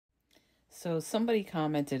So somebody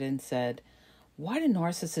commented and said, why do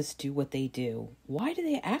narcissists do what they do? Why do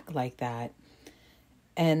they act like that?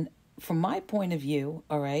 And from my point of view,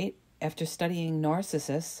 all right, after studying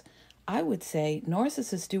narcissists, I would say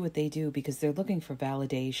narcissists do what they do because they're looking for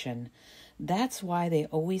validation. That's why they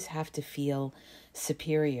always have to feel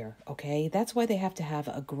superior, okay? That's why they have to have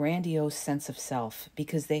a grandiose sense of self,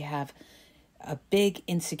 because they have a big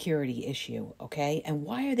insecurity issue, okay? And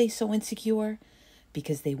why are they so insecure?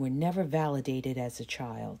 Because they were never validated as a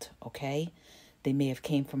child, okay? They may have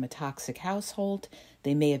came from a toxic household.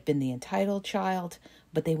 They may have been the entitled child,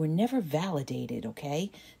 but they were never validated, okay?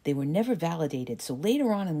 They were never validated. So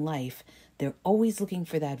later on in life, they're always looking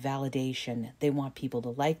for that validation. They want people to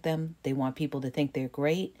like them. They want people to think they're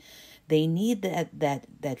great. They need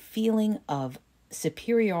that feeling of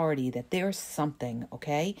superiority, that there's something,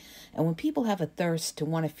 okay? And when people have a thirst to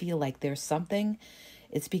want to feel like there's something,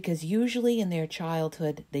 it's because usually in their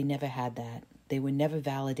childhood, they never had that. They were never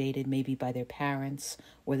validated, maybe by their parents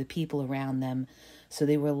or the people around them. So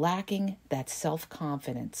they were lacking that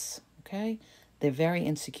self-confidence, okay? They're very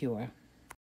insecure.